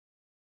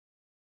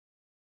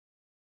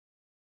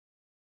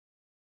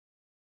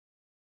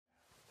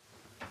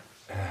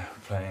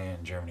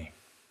playing Germany.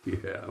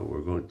 Yeah,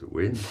 we're going to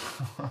win.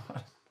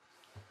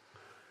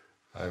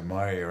 I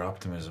admire your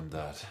optimism,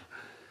 Dad.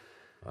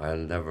 I'll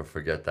never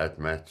forget that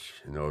match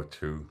in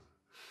 '02.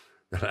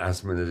 The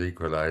last minute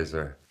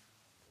equaliser.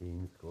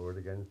 Keane scored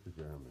against the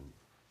Germans.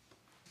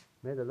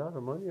 Made a lot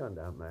of money on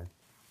that match.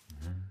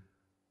 Mm-hmm.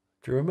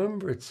 Do you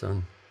remember it,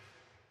 son?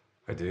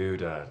 I do,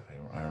 Dad.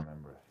 I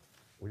remember it.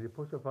 Will you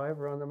put a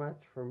fiver on the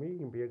match for me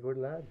and be a good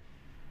lad?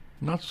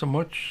 Not so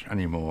much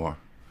anymore.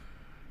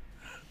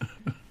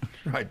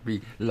 I'd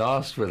be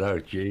lost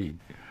without you.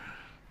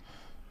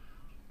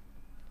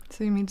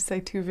 So you mean to say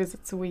 2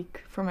 visits a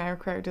week from our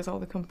crowd is all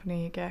the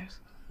company you get?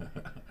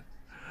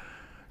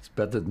 It's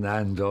better than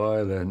Ann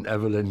Doyle and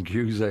Evelyn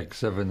Cusack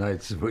 7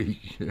 nights a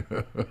week.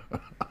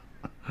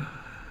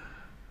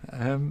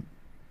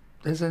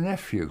 There's a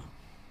nephew,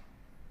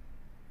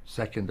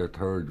 2nd or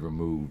 3rd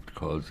removed,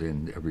 calls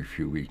in every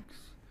few weeks.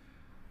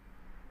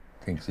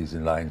 Thinks he's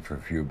in line for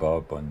a few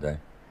bob one day.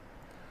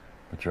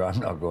 But sure, I'm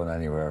not going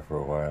anywhere for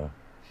a while.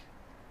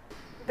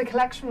 The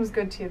collection was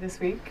good to you this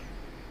week.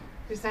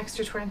 There's an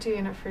extra 20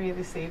 in it for you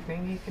this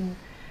evening. You can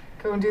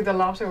go and do the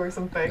lotto or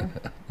something.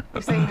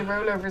 You're saying the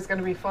rollover is going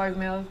to be 5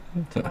 mil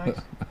tonight.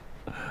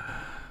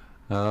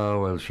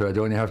 Oh, well, sure, I'd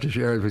only have to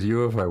share it with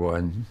you if I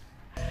won.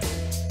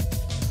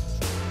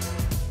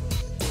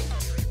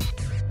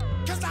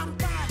 Cause I'm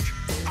back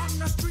on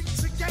the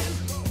streets again,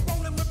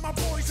 rolling with my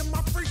boys and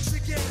my freaks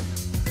again.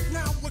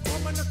 Now we're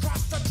coming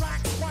across the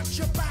tracks, watch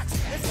your backs.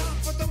 It's time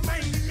for the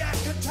maniac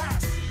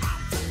attack.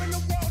 I'm flipping the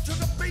world to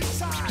the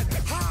B-side.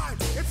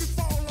 Hide if you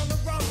fall on the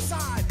wrong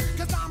side.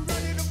 Cause I'm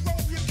ready to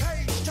roll your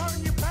cage,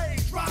 turn your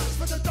page, rise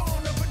for the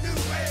dawn of a new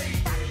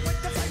age. Back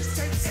with the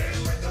faces,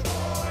 in with the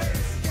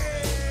boys.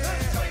 Yeah,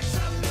 let's make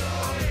some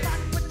noise. I'm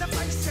back with the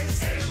faces,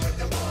 in with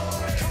the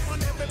boys. Come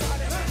on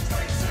everybody, let's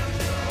make some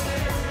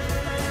noise.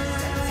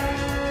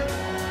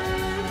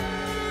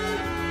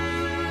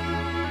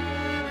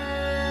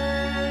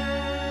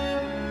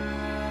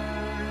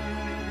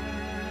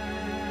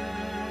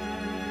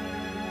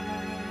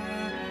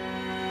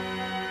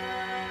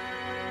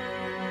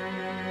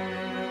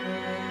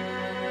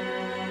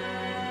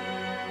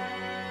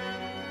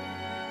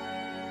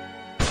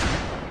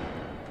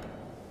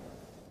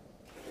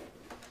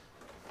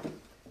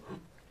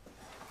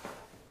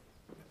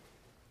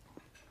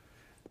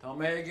 Tá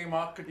méigi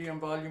macadí an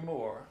bailú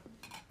mór.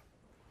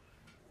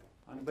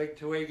 An big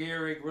tú ag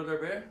érig rud ar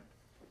be?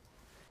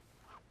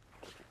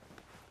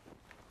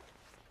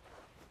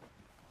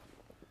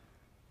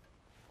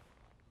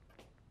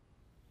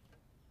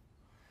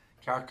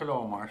 Ceart go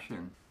leor mar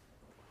sin.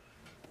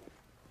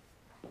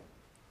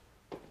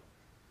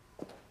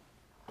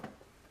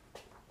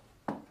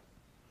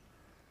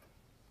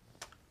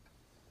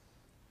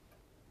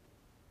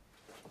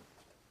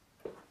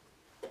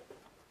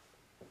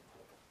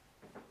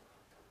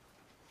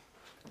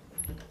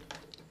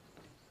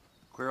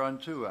 Cuir an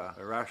tú a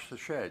ras the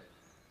shed.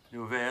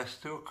 Nú bheas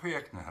tú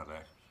críoch na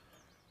heile.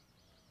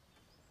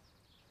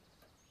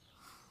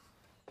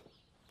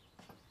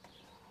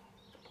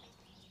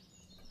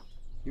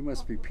 You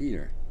must be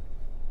Peter.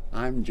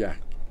 I'm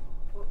Jack.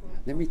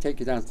 Let me take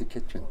you down to the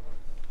kitchen.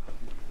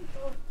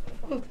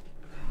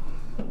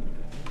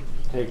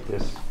 Take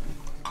this.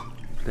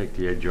 Take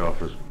the edge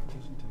off it.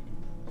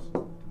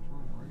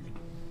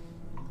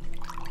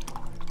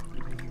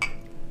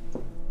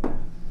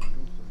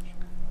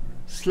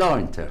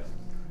 Sláinte.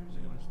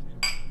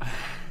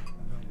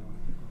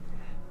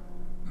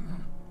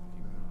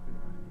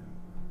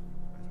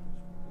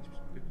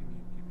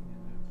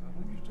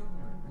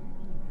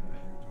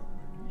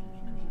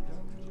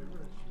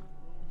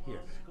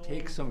 Here,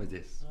 take some of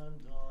this.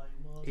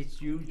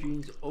 It's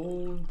Eugene's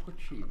own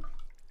putchie.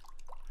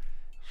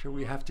 Sure,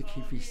 we have to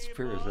keep his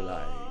spirit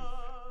alive.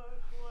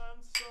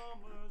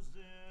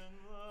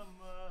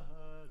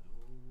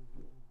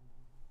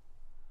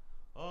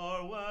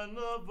 Or when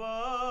the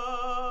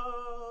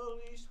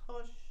valley's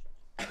hushed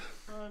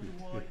and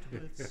white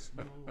with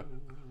snow,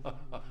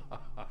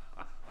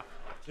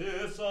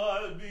 'tis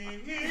I'll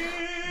be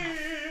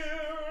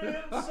here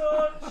in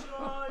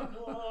sunshine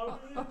or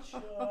in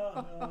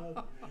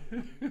shadow.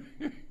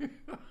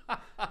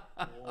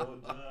 Oh,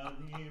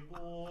 Danny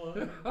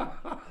boy,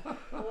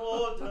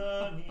 oh,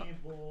 Danny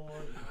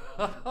boy.